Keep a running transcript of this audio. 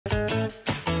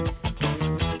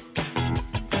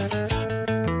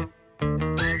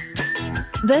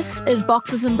This is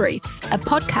Boxes and Briefs, a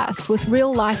podcast with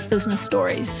real-life business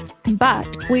stories.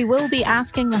 But we will be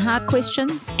asking the hard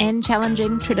questions and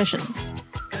challenging traditions.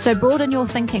 So broaden your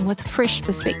thinking with fresh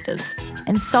perspectives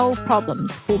and solve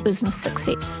problems for business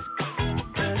success.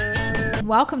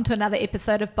 Welcome to another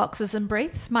episode of Boxes and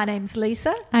Briefs. My name's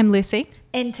Lisa. I'm Lucy.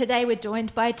 And today we're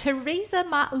joined by Teresa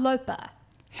Ma'aelopa.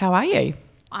 How are you?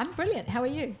 I'm brilliant. How are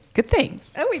you? Good,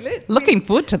 thanks. Oh, we lit. Looking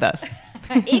forward to this.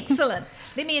 Excellent.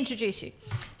 Let me introduce you.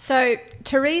 So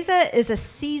Teresa is a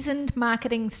seasoned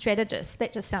marketing strategist.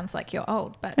 That just sounds like you're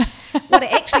old, but what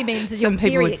it actually means is you're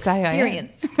very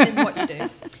experienced in what you do.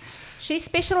 She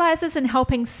specialises in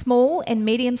helping small and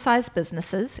medium-sized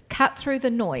businesses cut through the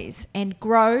noise and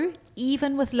grow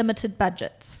even with limited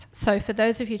budgets. So for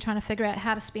those of you trying to figure out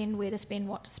how to spend, where to spend,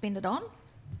 what to spend it on,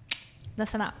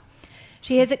 listen up.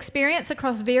 She has experience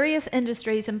across various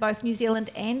industries in both New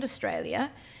Zealand and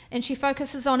Australia, and she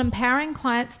focuses on empowering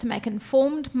clients to make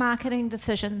informed marketing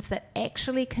decisions that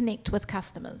actually connect with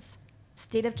customers.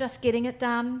 Instead of just getting it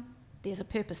done, there's a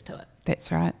purpose to it.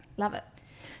 That's right. Love it.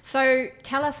 So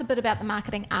tell us a bit about the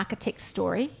Marketing Architect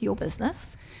story, your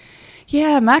business.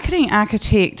 Yeah, Marketing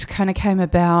Architect kind of came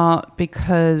about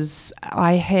because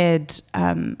I had,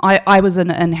 I was in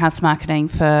in-house marketing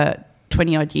for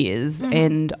 20 odd years,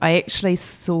 and I actually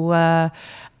saw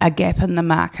a gap in the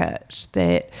market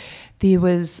that there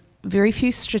was very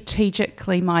few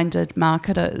strategically minded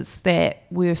marketers that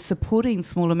were supporting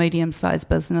small and medium-sized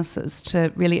businesses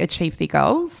to really achieve their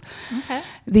goals. Okay.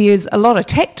 There's a lot of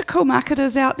tactical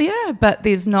marketers out there, but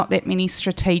there's not that many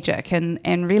strategic, and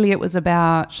really it was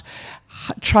about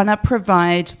trying to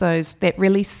provide that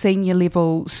really senior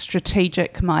level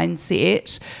strategic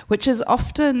mindset, which is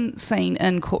often seen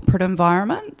in corporate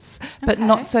environments, but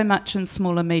not so much in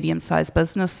small and medium-sized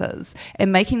businesses,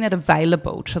 and making that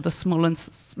available to the small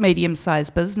and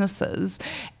medium-sized businesses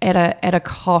at a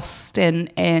cost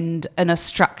and in a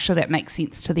structure that makes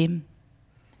sense to them.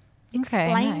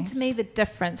 Explain to me the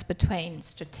difference between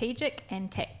strategic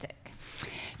and tactic.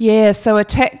 Yeah, so a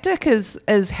tactic is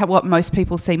what most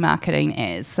people see marketing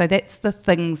as. So that's the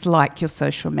things like your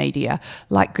social media,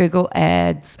 like Google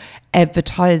Ads,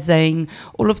 advertising,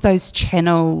 all of those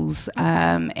channels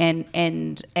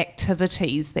and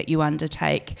activities that you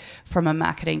undertake from a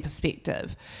marketing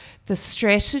perspective. The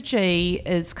strategy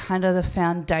is kind of the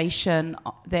foundation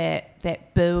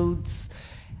that builds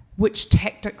which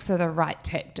tactics are the right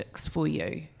tactics for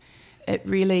you. It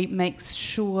really makes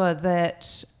sure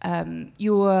that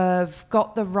you've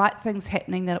got the right things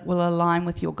happening that will align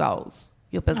with your goals,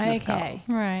 your business goals.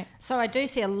 Right. So I do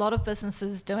see a lot of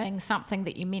businesses doing something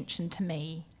that you mentioned to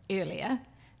me earlier.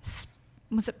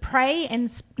 Was it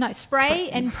spray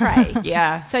and pray?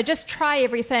 Yeah. So just try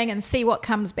everything and see what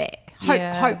comes back.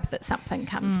 Hope that something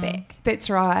comes back. That's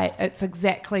right. It's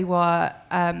exactly what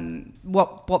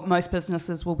most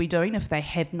businesses will be doing if they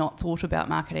have not thought about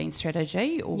marketing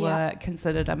strategy or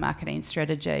considered a marketing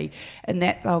strategy, and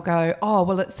that they'll go, oh,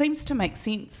 well, it seems to make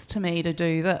sense to me to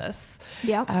do this.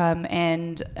 Yeah.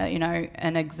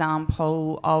 An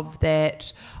example of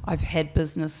that, I've had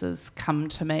businesses come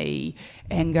to me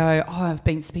and go, oh, I've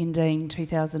been spending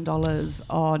 $2,000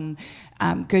 on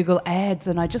Google Ads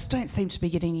and I just don't seem to be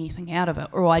getting anything out of it,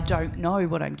 or I don't know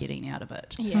what I'm getting out of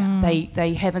it. Yeah.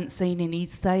 They haven't seen any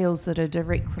sales that are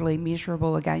directly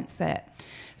measurable against that.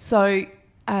 So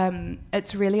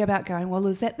it's really about going, well,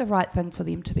 is that the right thing for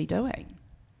them to be doing?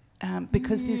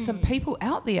 Because there's some people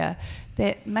out there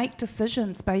that make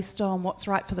decisions based on what's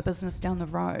right for the business down the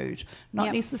road,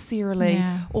 not necessarily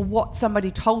or what somebody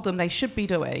told them they should be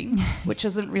doing, which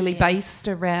isn't really based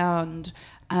around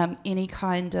any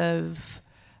kind of,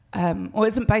 or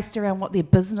isn't based around what their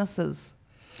business is.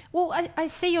 Well, I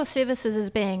see your services as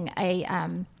being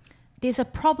there's a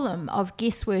problem of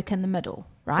guesswork in the middle,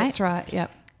 right? That's right, yep.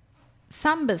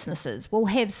 Some businesses will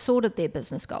have sorted their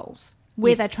business goals,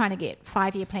 where they're trying to get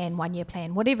 5-year plan, 1-year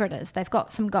plan, whatever it is, they've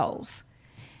got some goals.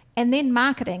 And then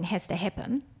marketing has to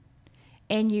happen,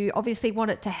 and you obviously want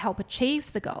it to help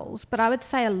achieve the goals, but I would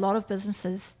say a lot of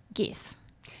businesses guess.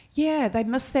 Yeah, they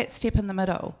miss that step in the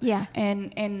middle. Yeah.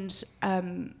 And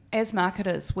as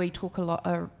marketers, we talk a lot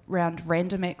around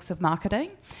random acts of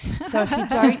marketing. So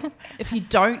if you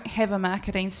don't have a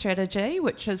marketing strategy,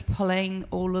 which is pulling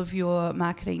all of your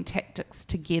marketing tactics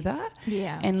together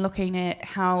and looking at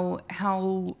how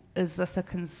is this a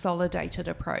consolidated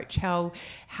approach? How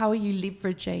are you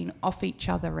leveraging off each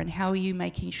other, and how are you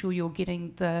making sure you're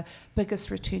getting the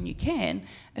biggest return you can?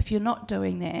 If you're not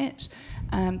doing that,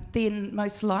 then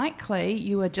most likely likely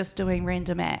you are just doing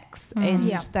random acts, and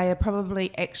they are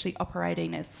probably actually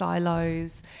operating as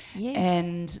silos. Yes.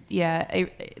 And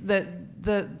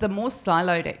the more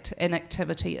siloed an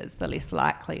activity is, the less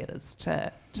likely it is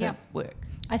to work.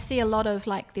 I see a lot of,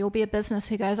 like, there will be a business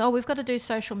who goes, oh, we've got to do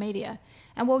social media.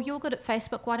 And, well, you're good at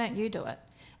Facebook, why don't you do it?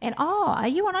 And, oh, are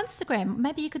you on Instagram?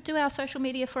 Maybe you could do our social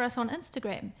media for us on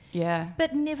Instagram. Yeah.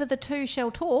 But never the two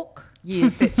shall talk. Yeah,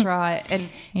 that's right. And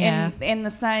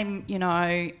the same, you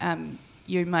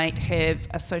might have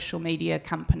a social media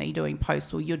company doing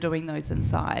posts, or you're doing those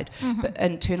inside, but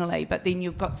internally, but then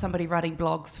you've got somebody writing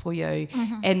blogs for you,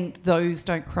 and those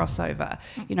don't cross over.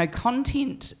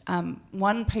 Content,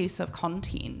 one piece of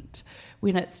content,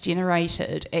 when it's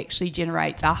generated, actually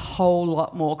generates a whole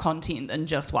lot more content than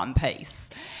just one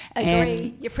piece.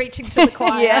 Agree. You're preaching to the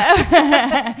choir.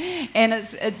 Yeah. And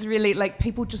it's really, like,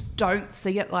 people just don't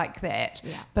see it like that.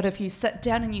 Yeah. But if you sit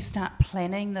down and you start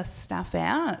planning this stuff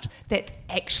out, that's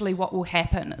actually what will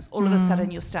happen, is all of a sudden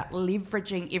you'll start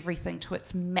leveraging everything to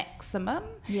its maximum.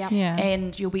 Yeah.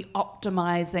 And you'll be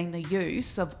optimizing the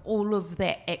use of all of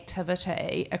that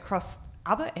activity across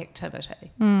other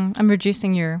activity. And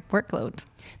reducing your workload.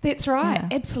 That's right,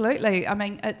 absolutely. I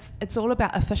mean, it's all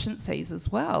about efficiencies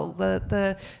as well.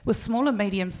 With small and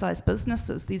medium-sized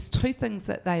businesses, there's two things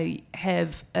that they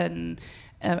have in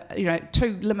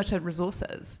two limited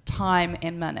resources, time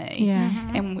and money. Yeah.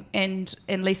 And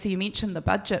Lisa, you mentioned the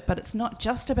budget, but it's not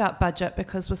just about budget,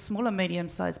 because with small and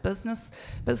medium-sized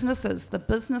businesses, the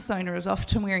business owner is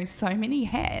often wearing so many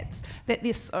hats that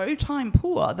they're so time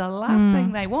poor. The last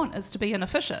thing they want is to be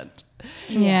inefficient.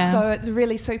 Yeah. So it's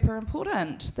really super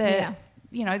important that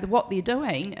what they're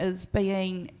doing is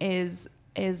being as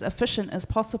efficient as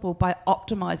possible by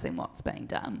optimizing what's being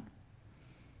done.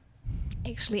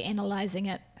 Actually analysing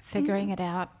it, figuring it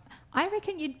out. I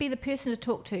reckon you'd be the person to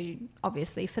talk to,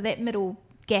 obviously, for that middle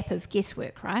gap of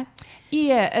guesswork, right?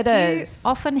 Yeah, it is. Do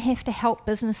you often have to help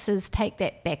businesses take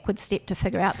that backward step to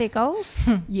figure out their goals?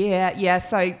 Yeah.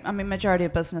 So, I mean, majority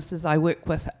of businesses I work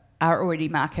with are already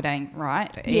marketing, right?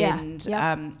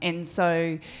 And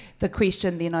so the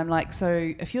question then, I'm like,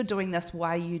 so if you're doing this,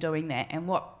 why are you doing that? And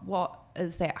what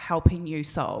is that helping you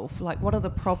solve? Like, what are the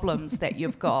problems that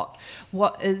you've got?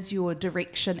 What is your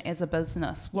direction as a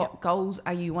business? What goals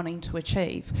are you wanting to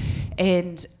achieve?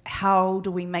 And how do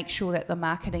we make sure that the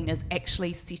marketing is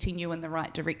actually setting you in the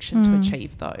right direction to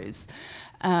achieve those?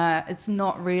 It's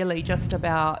not really just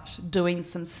about doing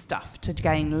some stuff to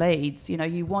gain leads.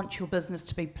 You want your business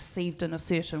to be perceived in a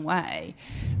certain way.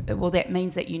 Well, that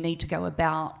means that you need to go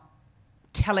about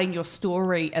telling your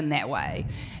story in that way,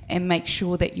 and make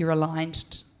sure that you're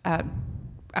aligned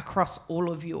across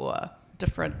all of your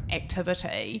different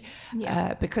activity,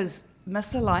 because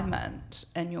misalignment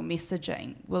in your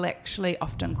messaging will actually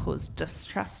often cause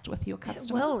distrust with your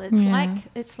customers. Well,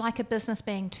 it's like a business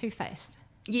being two-faced.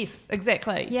 Yes,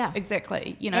 exactly. Yeah,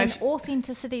 exactly. And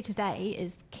authenticity today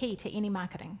is key to any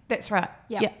marketing. That's right.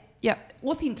 Yeah.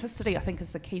 Authenticity, I think,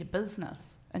 is the key to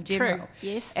business in general. True.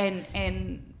 Yes.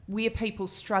 And where people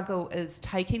struggle is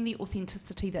taking the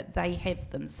authenticity that they have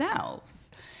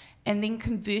themselves and then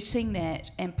converting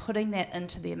that and putting that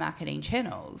into their marketing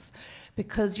channels,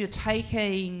 because you're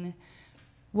taking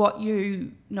what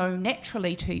you know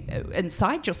naturally to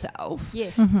inside yourself,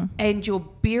 and you're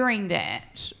bearing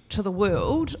that to the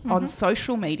world on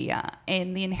social media,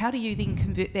 and then how do you then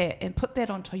convert that and put that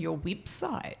onto your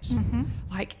website?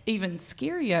 Like, even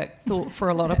scarier thought for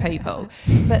a lot of people.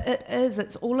 But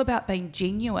it's all about being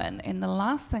genuine, and the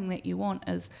last thing that you want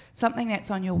is something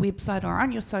that's on your website or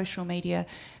on your social media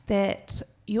that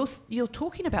you're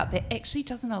talking about that actually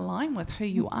doesn't align with who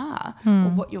you are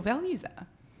or what your values are.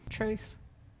 Truth.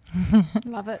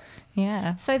 Love it.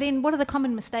 Yeah. So then, what are the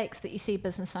common mistakes that you see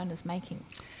business owners making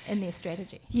in their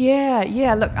strategy?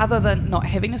 Yeah. Look, other than not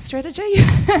having a strategy,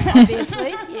 obviously,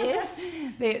 yes,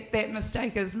 that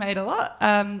mistake is made a lot.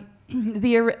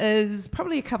 There is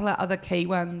probably a couple of other key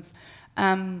ones.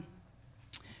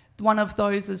 One of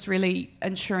those is really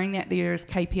ensuring that there is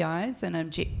KPIs and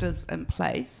objectives in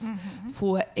place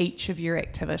for each of your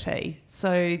activity.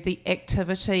 So the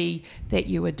activity that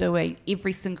you are doing,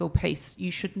 every single piece,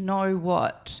 you should know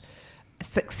what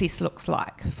success looks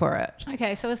like for it.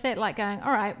 Okay, so is that like going,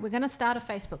 all right, we're going to start a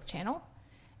Facebook channel.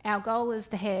 Our goal is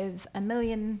to have 1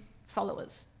 million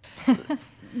followers.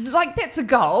 Like, that's a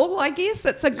goal, I guess.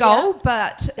 It's a goal,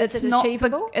 but it's not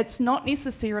achievable? It's not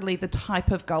necessarily the type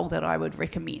of goal that I would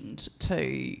recommend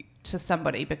to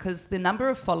somebody, because the number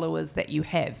of followers that you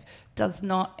have does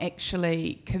not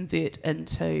actually convert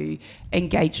into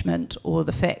engagement or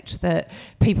the fact that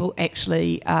people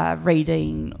actually are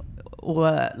reading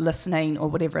or listening or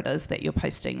whatever it is that you're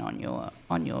posting on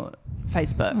your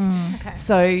Facebook. Okay.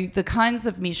 So the kinds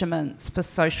of measurements for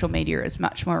social media is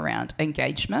much more around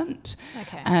engagement.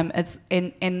 Okay. It's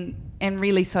and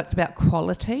really, so it's about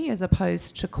quality as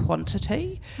opposed to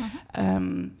quantity.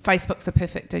 Facebook's a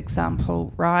perfect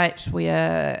example, right?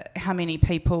 Where how many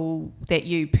people that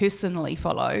you personally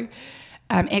follow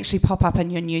actually pop up in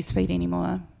your newsfeed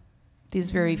anymore. There's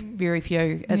very, very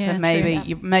few. It's Yeah, a maybe. true.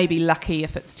 You may be lucky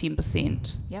if it's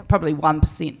 10%. Yep. Probably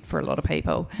 1% for a lot of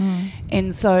people.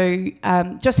 And so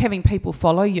just having people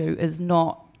follow you is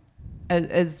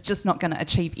just not going to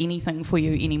achieve anything for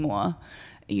you anymore.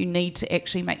 You need to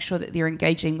actually make sure that they're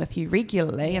engaging with you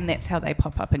regularly, and that's how they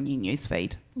pop up in your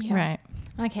newsfeed. Yeah. Right.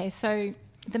 Okay, so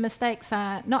the mistakes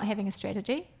are not having a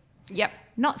strategy, Yep.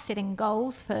 not setting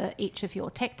goals for each of your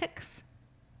tactics,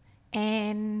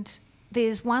 and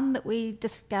there's one that we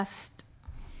discussed,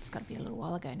 it's got to be a little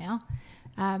while ago now,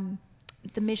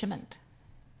 the measurement.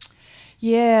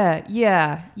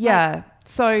 Yeah.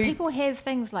 So People have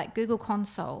things like Google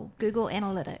Console, Google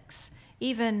Analytics,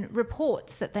 even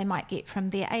reports that they might get from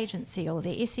their agency or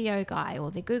their SEO guy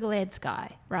or their Google Ads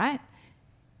guy, right?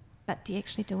 But do you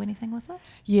actually do anything with it?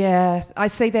 yeah, I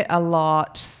see that a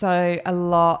lot. So a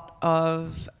lot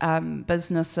of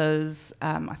businesses,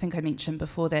 I think I mentioned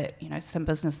before that, some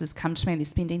businesses come to me and they're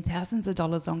spending thousands of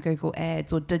dollars on Google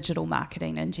Ads or digital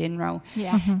marketing in general.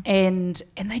 Yeah. And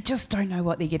they just don't know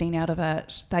what they're getting out of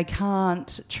it. They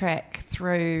can't track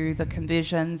through the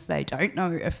conversions. They don't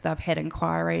know if they've had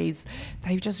inquiries.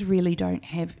 They just really don't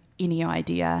have any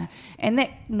idea. And that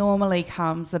normally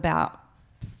comes about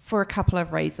for a couple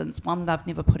of reasons. One, they've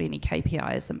never put any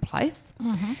KPIs in place.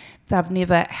 They've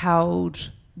never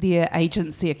held their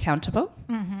agency accountable.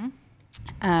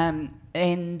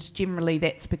 And generally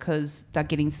that's because they're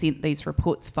getting sent these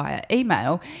reports via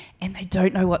email and they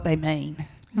don't know what they mean.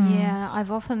 Yeah,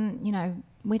 I've often,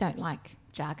 we don't like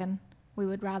jargon. We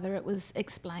would rather it was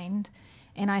explained.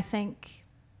 And I think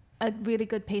a really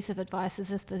good piece of advice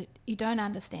is if you don't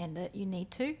understand it, you need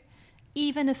to.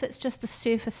 Even if it's just the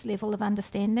surface level of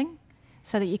understanding,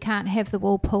 so that you can't have the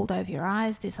wool pulled over your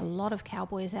eyes. There's a lot of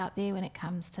cowboys out there when it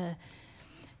comes to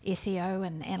SEO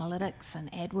and analytics and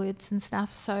AdWords and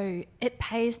stuff. So it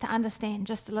pays to understand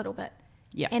just a little bit.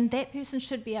 Yeah. And that person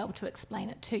should be able to explain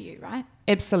it to you, right?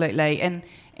 Absolutely. And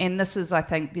this is, I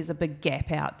think, there's a big gap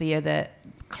out there that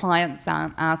clients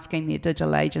aren't asking their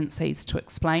digital agencies to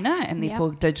explain it, and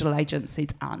therefore digital agencies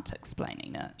aren't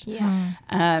explaining it.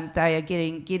 Yeah. They are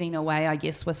getting away, I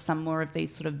guess, with some more of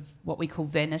these sort of what we call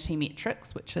vanity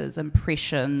metrics, which is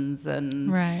impressions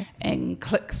and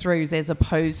click-throughs as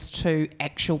opposed to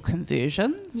actual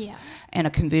conversions. Yeah. And a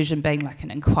conversion being like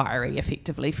an inquiry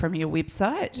effectively from your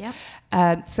website.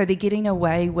 Yep. So they're getting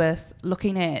away with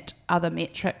looking at other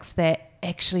metrics that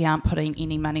actually aren't putting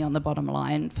any money on the bottom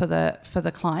line for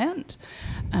the client.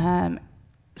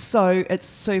 So it's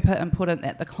super important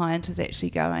that the client is actually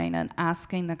going and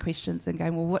asking the questions and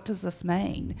going, well, what does this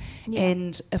mean? Yeah.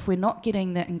 And if we're not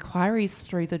getting the inquiries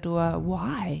through the door,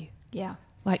 why? Yeah.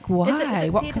 Like, why? Is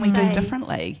it What fair can to we do say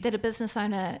differently? that a business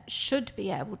owner should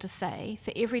be able to say,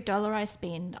 for every dollar I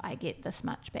spend, I get this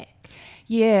much back?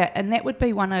 Yeah, and that would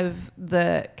be one of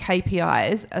the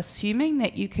KPIs, assuming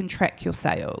that you can track your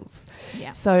sales.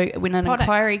 Yeah. So when an Products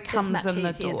inquiry is comes much in the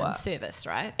easier door, than service,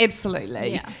 right?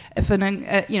 absolutely. Yeah. If in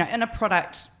a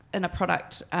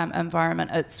product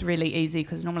environment, it's really easy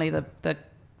because normally the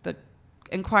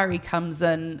inquiry comes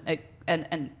in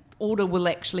and order will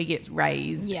actually get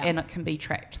raised and it can be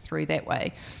tracked through that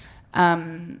way.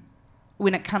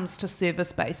 When it comes to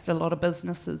service-based, a lot of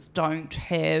businesses don't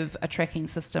have a tracking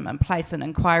system in place. An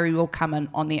inquiry will come in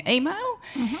on their email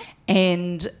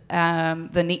and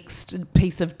the next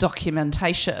piece of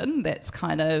documentation that's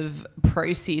kind of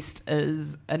processed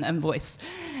is an invoice.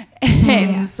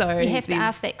 And so you have to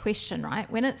ask that question, right?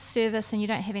 When it's service and you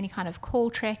don't have any kind of call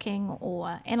tracking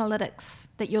or analytics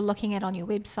that you're looking at on your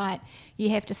website, you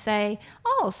have to say,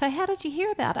 oh, so how did you hear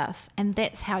about us? And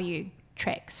that's how you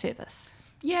track service.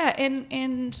 Yeah,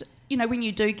 and when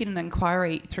you do get an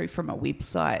inquiry through from a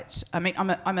website, I mean,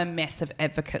 I'm a massive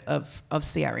advocate of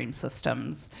CRM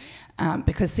systems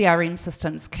because CRM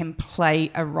systems can play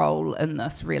a role in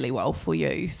this really well for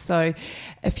you. So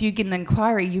if you get an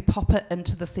inquiry, you pop it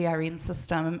into the CRM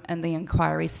system in the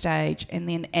inquiry stage, and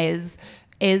then as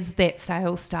as that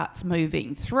sale starts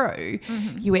moving through,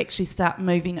 you actually start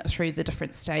moving it through the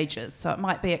different stages. So it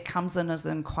might be it comes in as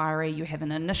an inquiry, you have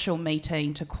an initial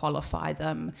meeting to qualify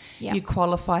them, you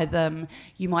qualify them,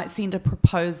 you might send a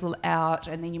proposal out,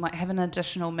 and then you might have an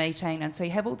additional meeting, and so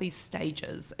you have all these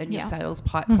stages in your sales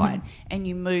pipeline, and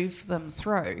you move them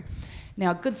through.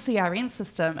 Now, a good CRM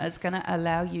system is going to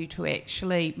allow you to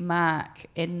actually mark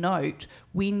and note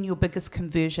when your biggest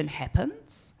conversion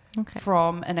happens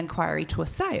from an inquiry to a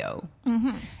sale.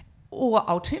 Or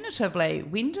alternatively,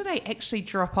 when do they actually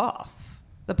drop off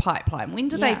the pipeline? When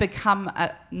do they become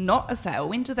not a sale?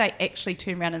 When do they actually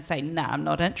turn around and say, nah, I'm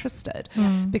not interested?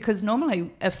 Because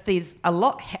normally if there's a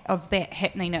lot of that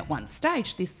happening at one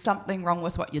stage, there's something wrong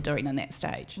with what you're doing in that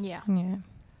stage. Yeah.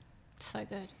 So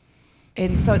good.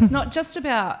 And so it's not just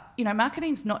about,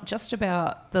 marketing's not just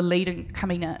about the lead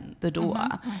coming in the door,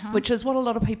 which is what a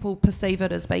lot of people perceive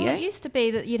it as being. Well, it used to be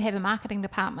that you'd have a marketing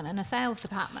department and a sales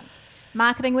department.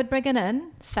 Marketing would bring it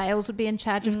in, sales would be in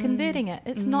charge of converting it.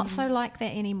 It's not so like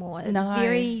that anymore. It's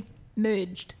very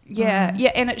merged. Yeah,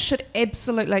 and it should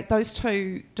absolutely, like those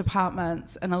two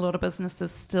departments in a lot of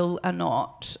businesses still are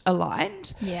not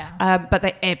aligned. But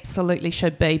they absolutely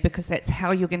should be, because that's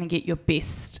how you're going to get your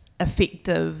best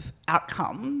effective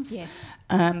outcomes in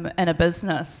a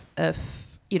business if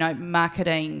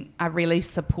marketing are really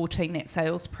supporting that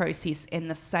sales process and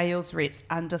the sales reps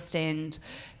understand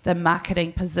the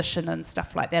marketing position and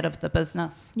stuff like that of the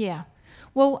business.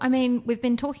 Well, I mean, we've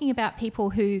been talking about people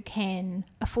who can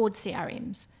afford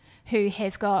CRMs, who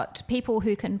have got people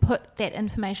who can put that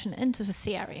information into the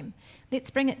CRM.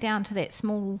 Let's bring it down to that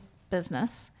small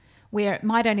business where it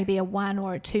might only be a 1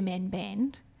 or a 2-man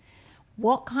band.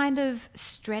 What kind of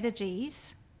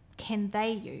strategies can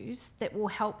they use that will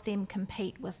help them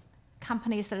compete with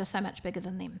companies that are so much bigger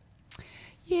than them?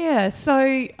 Yeah,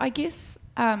 so I guess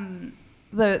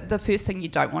the first thing you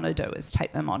don't want to do is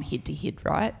take them on head-to-head,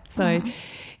 right? So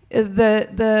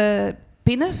the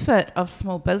benefit of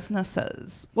small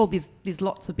businesses, well, there's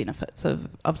lots of benefits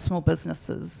of small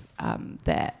businesses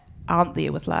that aren't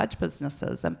there with large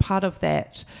businesses, and part of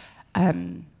that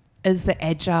is the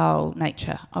agile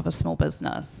nature of a small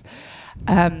business.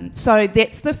 So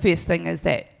that's the first thing, is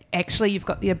that actually you've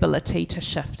got the ability to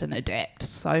shift and adapt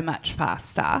so much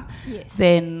faster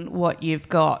than what you've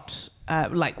got,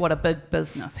 like what a big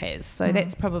business has. So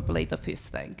that's probably the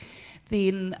first thing.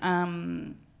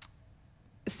 Then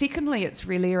secondly, it's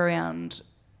really around,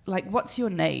 like, what's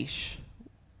your niche?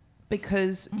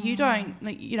 Because you don't,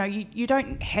 you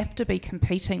don't have to be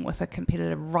competing with a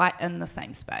competitor right in the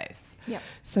same space.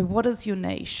 So what is your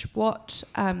niche? What's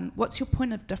your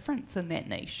point of difference in that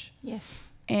niche?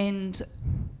 And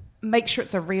make sure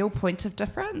it's a real point of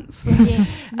difference.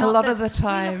 A lot of the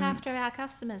time, we look after our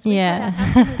customers. We put our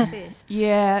customers first.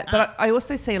 But I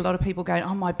also see a lot of people going,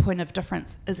 oh, my point of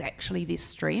difference is actually their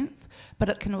strength, but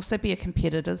it can also be a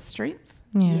competitor's strength.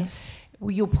 Well,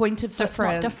 your point of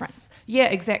difference. It's not different. Yeah,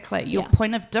 exactly. Your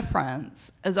point of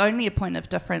difference is only a point of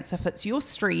difference if it's your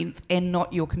strength and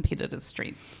not your competitor's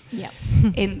strength.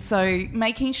 And so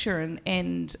making sure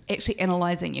and actually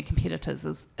analysing your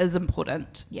competitors is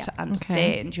important to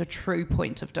understand your true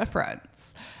point of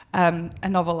difference. A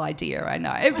novel idea, I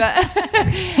know,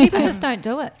 but people just don't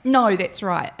do it. No, that's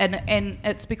right. And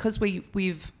it's because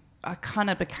we've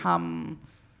kind of become...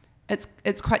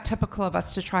 It's quite typical of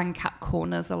us to try and cut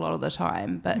corners a lot of the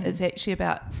time, but it's actually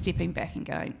about stepping back and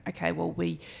going, okay, well,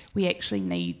 we actually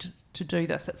need to do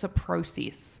this. It's a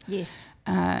process.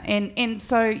 And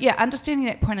so, understanding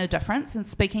that point of difference and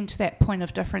speaking to that point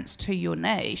of difference to your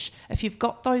niche, if you've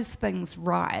got those things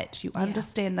right, you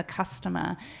understand the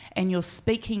customer and you're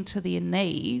speaking to their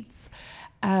needs,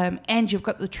 and you've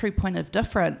got the true point of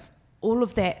difference, all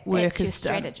of that work is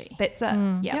strategy. That's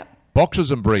it.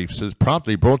 Boxes and Briefs is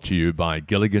proudly brought to you by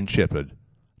Gilligan Shepherd,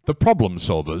 the problem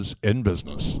solvers in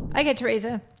business. Okay,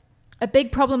 Teresa, a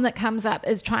big problem that comes up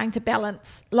is trying to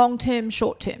balance long-term,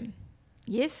 short-term.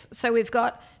 Yes, so we've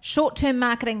got short-term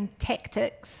marketing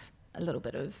tactics, a little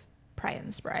bit of pray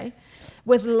and spray,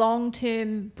 with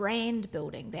long-term brand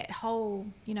building, that whole,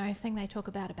 thing they talk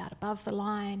about above the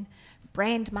line,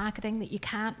 brand marketing that you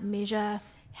can't measure.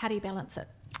 How do you balance it?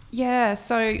 Yeah,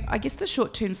 so I guess the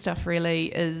short-term stuff really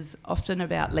is often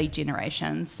about lead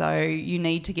generation. So you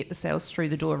need to get the sales through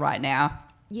the door right now.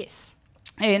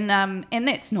 And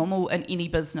that's normal in any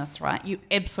business, right? You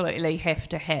absolutely have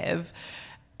to have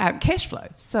cash flow.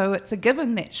 So it's a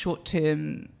given that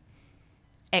short-term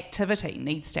activity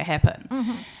needs to happen.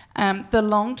 The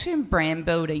long-term brand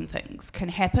building things can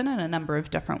happen in a number of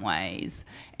different ways.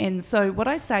 And so what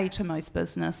I say to most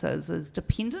businesses is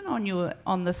dependent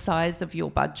on the size of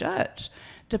your budget,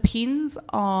 depends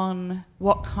on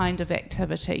what kind of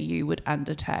activity you would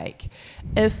undertake.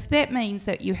 If that means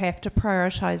that you have to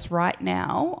prioritise right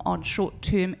now on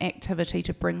short-term activity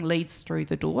to bring leads through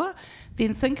the door,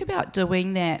 then think about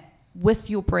doing that with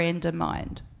your brand in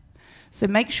mind. So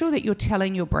make sure that you're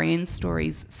telling your brand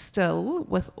stories still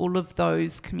with all of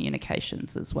those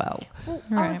communications as well. Well,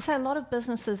 I would say a lot of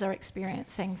businesses are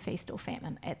experiencing feast or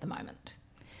famine at the moment.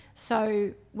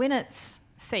 So when it's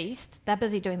feast, they're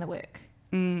busy doing the work.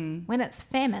 When it's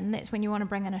famine, that's when you want to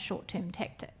bring in a short-term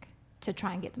tactic to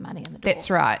try and get the money in the door. That's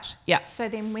right. Yeah. So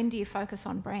then when do you focus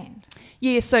on brand?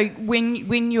 Yeah, so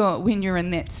when you're in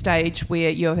that stage where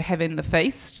you're having the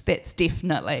feast, that's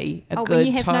definitely a good time. When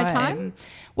you have no time?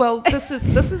 Well, this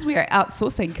is where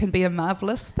outsourcing can be a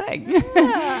marvellous thing.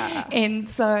 Yeah. And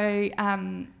so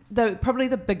probably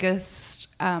the biggest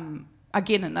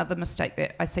again, another mistake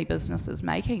that I see businesses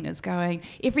making is going,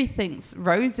 everything's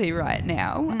rosy right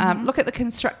now. Look at the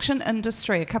construction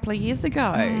industry a couple of years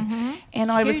ago.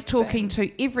 And I was talking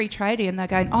to every tradie and they're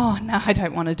going, oh, no, I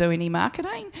don't want to do any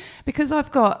marketing because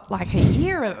I've got like a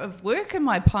year of work in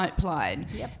my pipeline.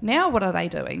 Now what are they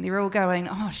doing? They're all going,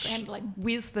 oh, scrambling.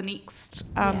 Where's the next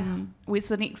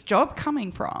job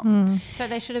coming from? So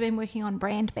they should have been working on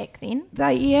brand back then?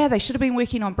 They should have been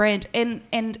working on brand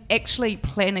and actually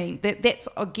planning that. That's,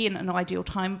 again, an ideal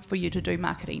time for you to do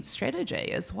marketing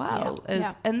strategy as well,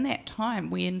 in that time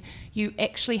when you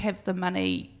actually have the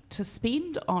money to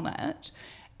spend on it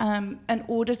in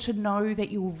order to know that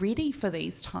you're ready for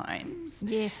these times.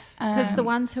 Yes, because the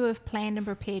ones who have planned and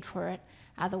prepared for it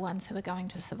are the ones who are going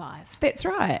to survive. That's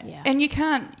right. Yeah. And you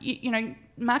can't, you know,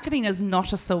 marketing is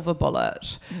not a silver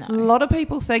bullet. No. A lot of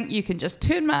people think you can just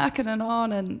turn marketing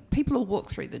on and people will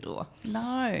walk through the door.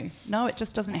 No, it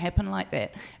just doesn't happen like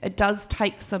that. It does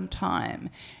take some time.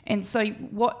 And so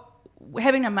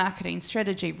having a marketing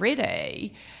strategy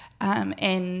ready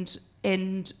and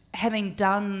having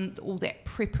done all that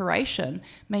preparation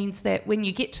means that when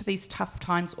you get to these tough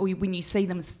times or when you see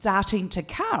them starting to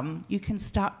come, you can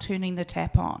start turning the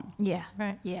tap on. Yeah,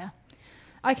 right. Yeah.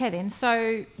 Okay then,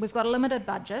 so we've got a limited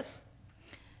budget.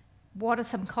 What are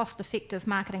some cost-effective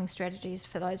marketing strategies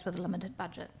for those with a limited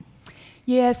budget?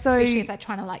 Yeah, so... especially if they're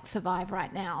trying to like survive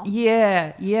right now.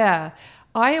 Yeah.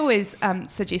 I always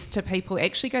suggest to people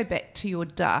actually go back to your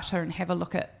data and have a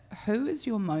look at who is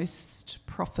your most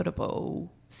profitable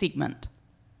segment.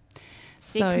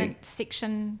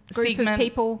 Section, group of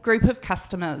people? Group of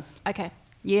customers. Okay.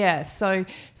 Yeah, so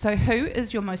who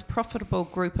is your most profitable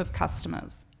group of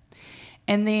customers?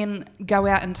 And then go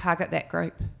out and target that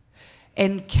group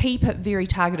and keep it very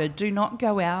targeted. Do not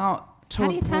go out to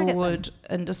a broad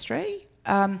industry.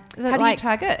 How do you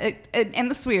target it?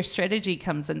 And this is where strategy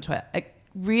comes into it. It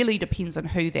really depends on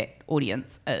who that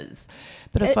audience is.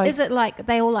 But is it like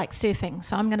they all like surfing,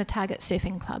 so I'm going to target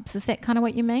surfing clubs? Is that kind of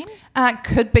what you mean?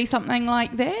 Could be something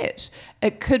like that.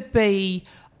 It could be,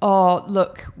 oh,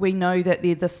 look, we know that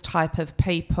they're this type of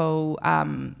people.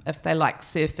 If they like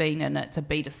surfing and it's a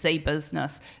B2C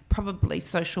business, probably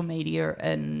social media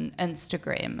and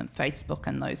Instagram and Facebook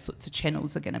and those sorts of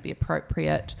channels are going to be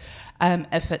appropriate.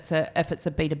 If it's a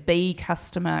B2B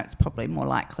customer, it's probably more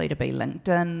likely to be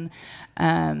LinkedIn.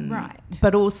 Right.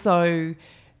 But also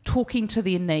talking to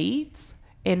their needs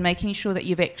and making sure that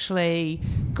you've actually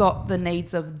got the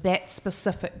needs of that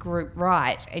specific group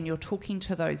right and you're talking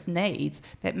to those needs,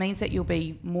 that means that you'll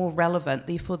be more relevant,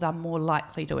 therefore they're more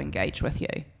likely to engage with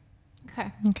you.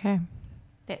 Okay.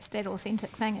 That's that authentic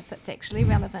thing, if it's actually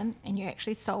relevant and you're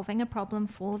actually solving a problem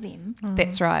for them.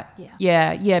 That's right.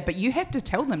 Yeah, but you have to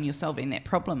tell them you're solving that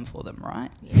problem for them, right?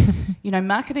 Yeah. You know,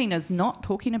 marketing is not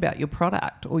talking about your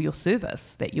product or your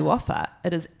service that you offer.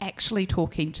 It is actually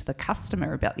talking to the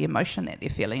customer about the emotion that they're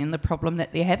feeling and the problem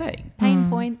that they're having. Pain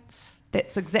points.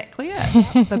 That's exactly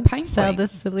it. The pain Sell the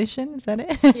points. solution, is that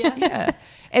it? Yeah.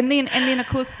 And then of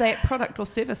course that product or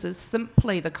service is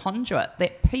simply the conduit,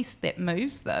 that piece that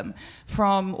moves them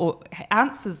from or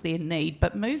answers their need,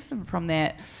 but moves them from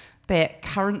that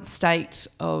current state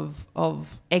of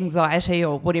anxiety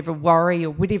or whatever, worry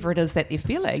or whatever it is that they're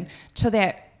feeling, to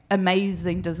that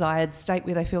amazing desired state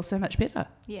where they feel so much better.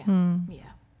 Yeah.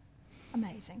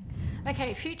 Amazing.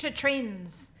 Okay, future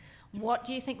trends. What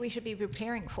do you think we should be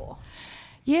preparing for?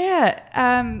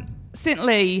 Yeah,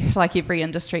 certainly, like every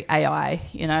industry, AI,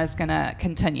 is going to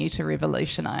continue to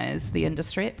revolutionise the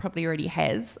industry. It probably already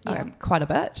has quite a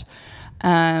bit.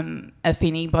 If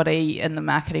anybody in the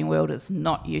marketing world is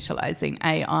not utilising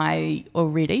AI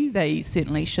already, they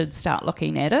certainly should start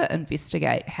looking at it,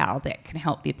 investigate how that can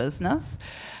help their business.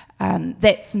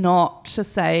 That's not to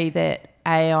say that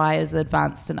AI is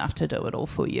advanced enough to do it all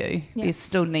for you. Yep. There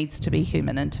still needs to be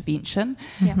human intervention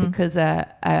because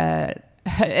an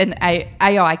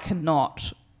AI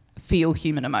cannot feel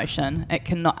human emotion. It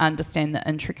cannot understand the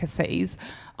intricacies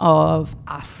of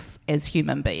us as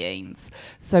human beings.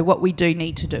 So what we do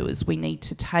need to do is we need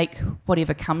to take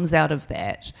whatever comes out of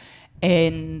that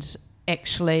and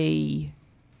actually,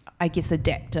 I guess,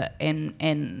 adapt it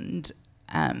and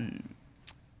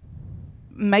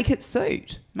make it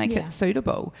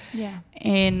suitable. Yeah.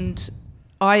 And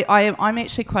I'm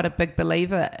actually quite a big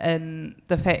believer in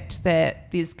the fact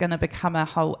that there's going to become a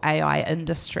whole AI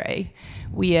industry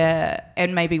where,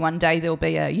 and maybe one day there'll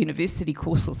be a university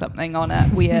course or something on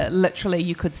it, where literally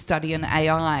you could study an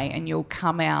AI and you'll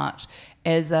come out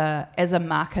as a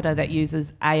marketer that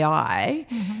uses AI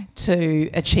to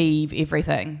achieve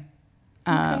everything.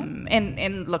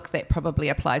 And look, that probably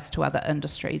applies to other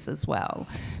industries as well.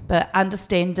 But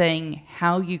understanding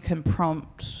how you can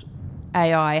prompt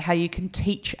AI, how you can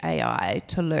teach AI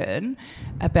to learn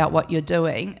about what you're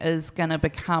doing is going to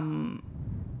become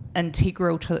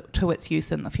integral to its use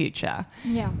in the future.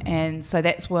 Yeah. And so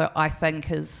that's what I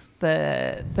think is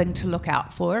the thing to look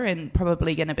out for, and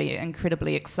probably going to be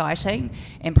incredibly exciting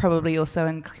and probably also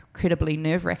incredibly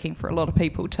nerve-wracking for a lot of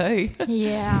people too.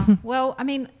 Yeah. Well, I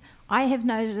mean, I have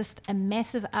noticed a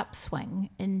massive upswing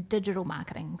in digital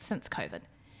marketing since COVID.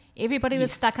 Everybody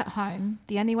was stuck at home.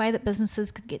 The only way that businesses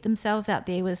could get themselves out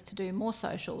there was to do more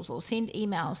socials or send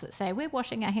emails that say, we're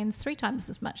washing our hands 3 times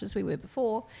as much as we were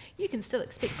before. You can still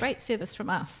expect great service from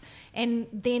us. And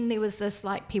then there was this,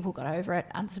 like, people got over it,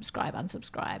 unsubscribe,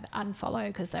 unfollow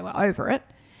because they were over it.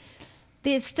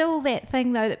 There's still that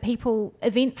thing, though, that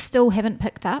events still haven't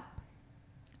picked up.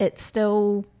 It's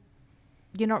still,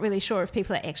 you're not really sure if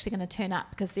people are actually going to turn up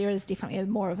because there is definitely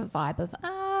more of a vibe of,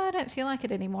 I don't feel like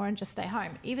it anymore and just stay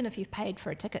home, even if you've paid for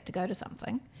a ticket to go to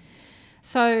something.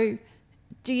 So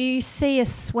do you see a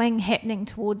swing happening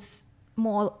towards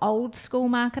more old school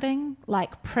marketing,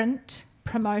 like print,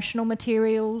 promotional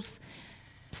materials,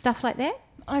 stuff like that?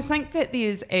 I think that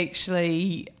there's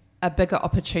actually a bigger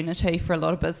opportunity for a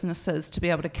lot of businesses to be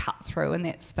able to cut through in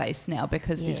that space now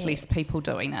because there's less people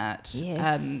doing it.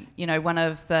 Yes.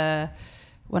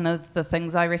 One of the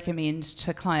things I recommend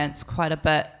to clients quite a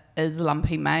bit is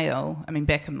lumpy mail. I mean,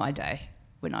 back in my day,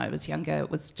 when I was younger,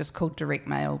 it was just called direct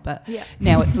mail, but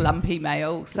now it's lumpy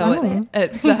mail. So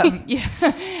it's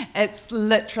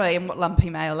literally, and what lumpy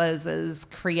mail is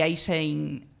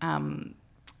creating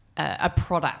a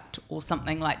product or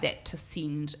something like that to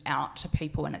send out to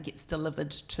people, and it gets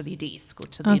delivered to their desk or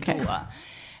to their door.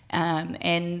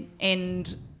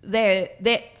 And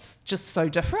that's just so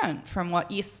different from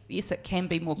what, yes, it can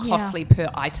be more costly per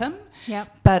item,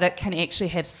 but it can actually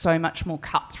have so much more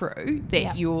cut through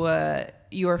that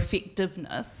your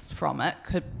effectiveness from it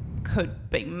could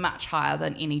be much higher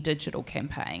than any digital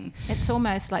campaign. It's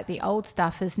almost like the old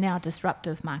stuff is now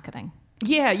disruptive marketing.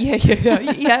 Yeah,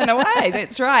 in a way,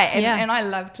 that's right. And I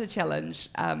love to challenge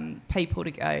people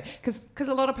to go, because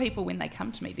a lot of people, when they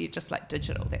come to me, they're just like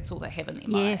digital, that's all they have in their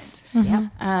mind.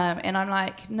 And I'm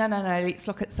like, no, let's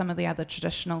look at some of the other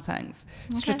traditional things.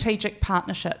 Strategic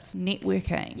partnerships,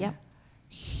 networking.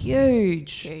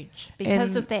 Huge.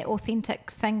 Because of that authentic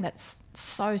thing that's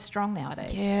so strong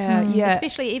nowadays.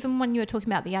 Especially even when you were talking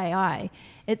about the AI,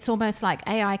 it's almost like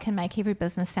AI can make every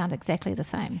business sound exactly the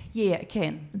same. Yeah, it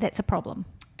can. That's a problem.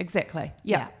 Exactly.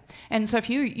 Yeah. And so if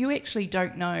you actually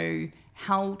don't know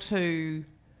how to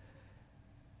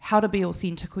be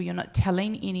authentic, or you're not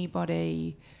telling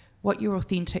anybody what your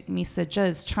authentic message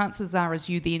is, chances are is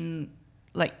you then,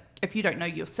 like, if you don't know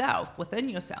yourself, within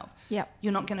yourself,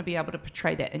 you're not going to be able to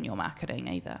portray that in your marketing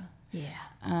either.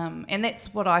 And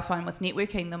that's what I find with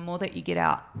networking. The more that you get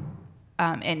out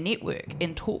and network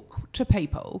and talk to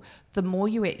people, the more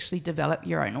you actually develop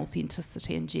your own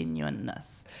authenticity and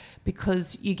genuineness,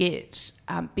 because you get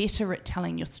better at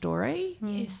telling your story.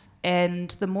 And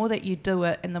the more that you do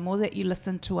it and the more that you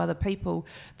listen to other people,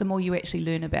 the more you actually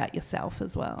learn about yourself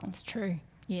as well. It's true.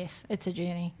 Yes, it's a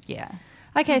journey. Yeah.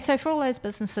 Okay, so for all those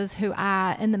businesses who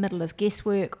are in the middle of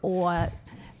guesswork or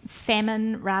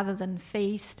famine rather than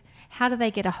feast, how do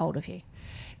they get a hold of you?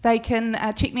 They can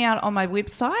check me out on my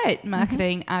website,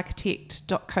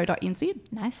 marketingarchitect.co.nz.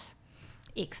 Nice.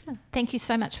 Excellent. Thank you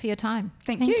so much for your time.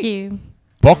 Thank you.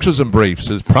 Boxes and Briefs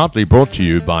is proudly brought to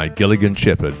you by Gilligan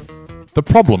Shepherd, the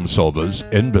problem solvers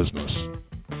in business.